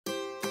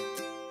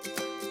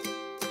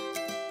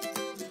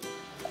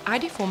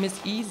ID-foam is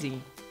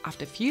easy.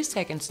 After a few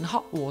seconds in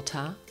hot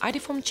water,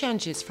 ID-foam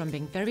changes from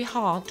being very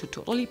hard to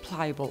totally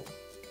pliable.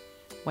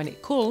 When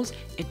it cools,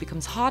 it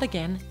becomes hard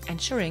again,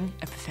 ensuring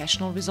a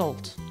professional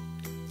result.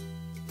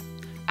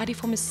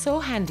 ID-foam is so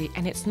handy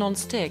and it's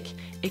non-stick,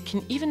 it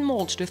can even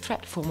mold to the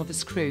thread form of a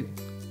screw.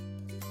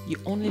 You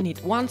only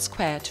need one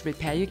square to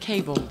repair your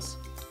cables.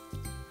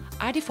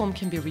 ID-foam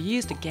can be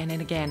reused again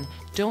and again.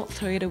 Don't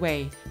throw it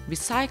away.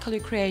 Recycle your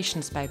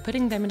creations by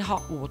putting them in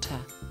hot water.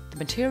 The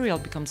material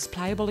becomes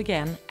pliable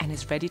again and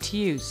is ready to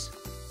use.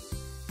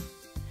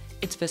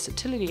 Its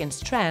versatility and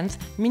strength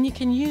mean you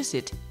can use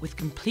it with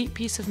complete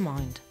peace of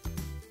mind.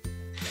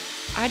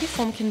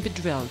 ID-foam can be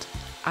drilled.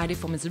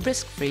 ID-foam is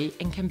risk-free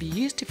and can be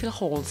used to fill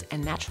holes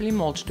and naturally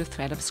mold to the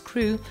thread of a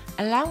screw,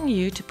 allowing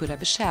you to put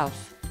up a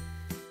shelf.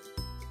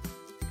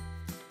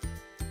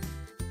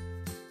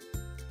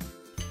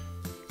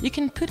 You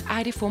can put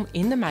ID-foam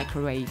in the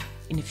microwave.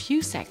 In a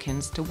few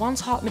seconds, the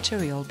once hard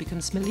material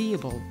becomes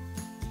malleable.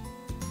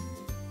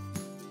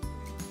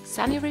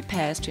 Sand your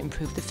repairs to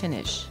improve the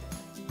finish.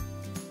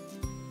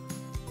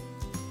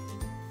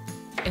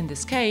 In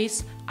this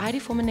case,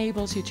 ID-foam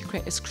enables you to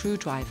create a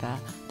screwdriver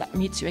that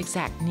meets your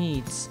exact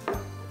needs.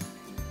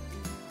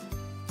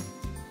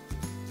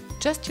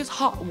 Just use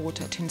hot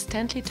water to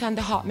instantly turn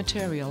the hard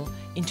material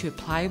into a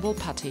pliable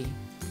putty.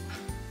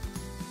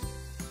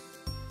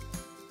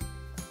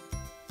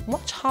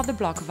 Watch how the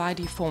block of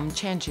ID-foam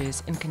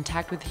changes in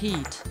contact with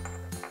heat.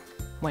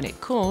 When it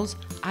cools,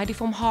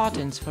 ID-foam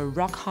hardens for a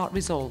rock-hard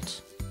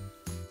result.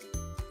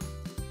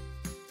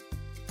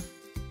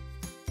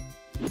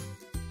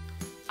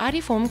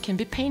 ID-foam can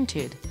be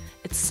painted.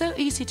 It's so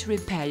easy to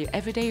repair your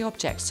everyday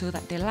objects so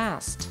that they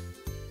last.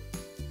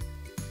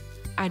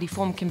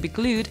 ID-foam can be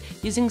glued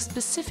using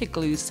specific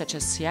glues such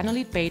as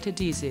cyanolate-based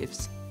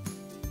adhesives.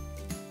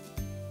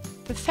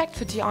 Perfect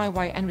for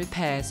DIY and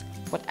repairs,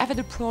 whatever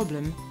the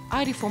problem,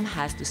 ID-foam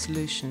has the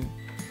solution.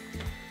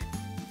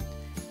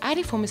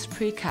 ID-foam is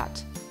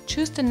pre-cut.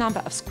 Choose the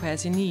number of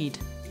squares you need.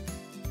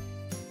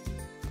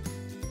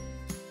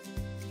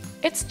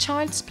 It's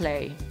child's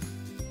play.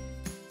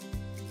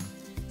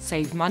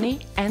 Save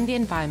money and the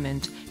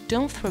environment.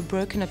 Don't throw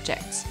broken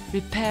objects,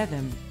 repair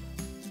them.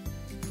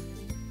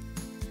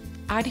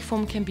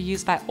 ID-foam can be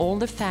used by all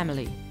the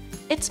family.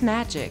 It's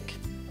magic.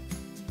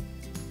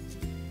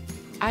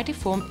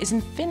 ID-foam is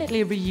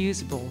infinitely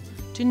reusable.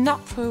 Do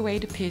not throw away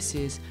the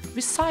pieces.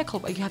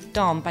 Recycle what you have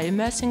done by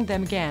immersing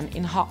them again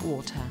in hot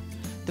water.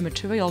 The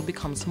material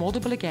becomes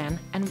moldable again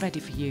and ready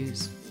for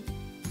use.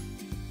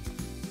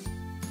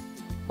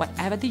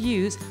 Whatever the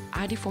use,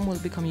 ID-foam will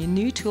become your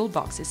new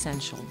toolbox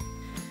essential.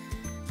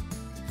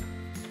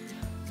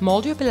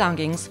 Mold your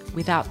belongings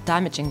without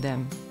damaging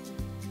them.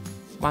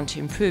 Want to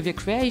improve your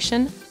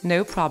creation?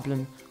 No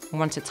problem.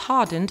 Once it's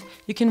hardened,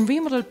 you can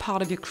remodel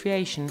part of your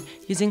creation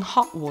using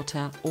hot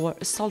water or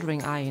a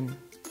soldering iron.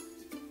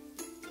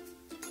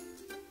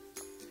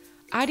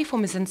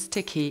 ID-foam isn't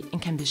sticky and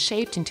can be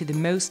shaped into the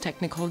most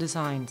technical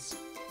designs.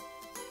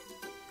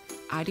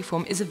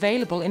 ID-foam is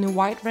available in a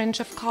wide range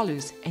of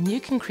colors and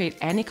you can create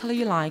any color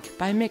you like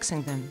by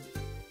mixing them.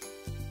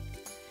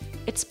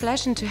 It's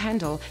pleasant to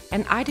handle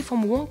and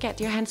ID-foam won't get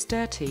your hands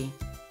dirty.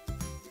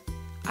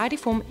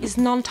 ID-foam is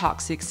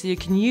non-toxic, so you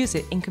can use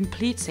it in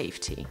complete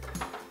safety.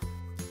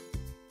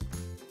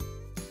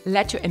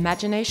 Let your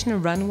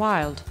imagination run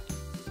wild.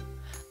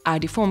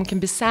 ID-foam can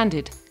be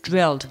sanded,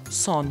 drilled,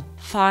 sawn,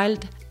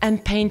 filed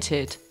and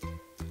painted.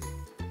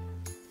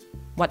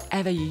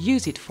 Whatever you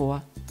use it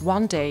for,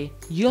 one day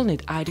you'll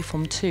need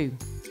ID-foam too.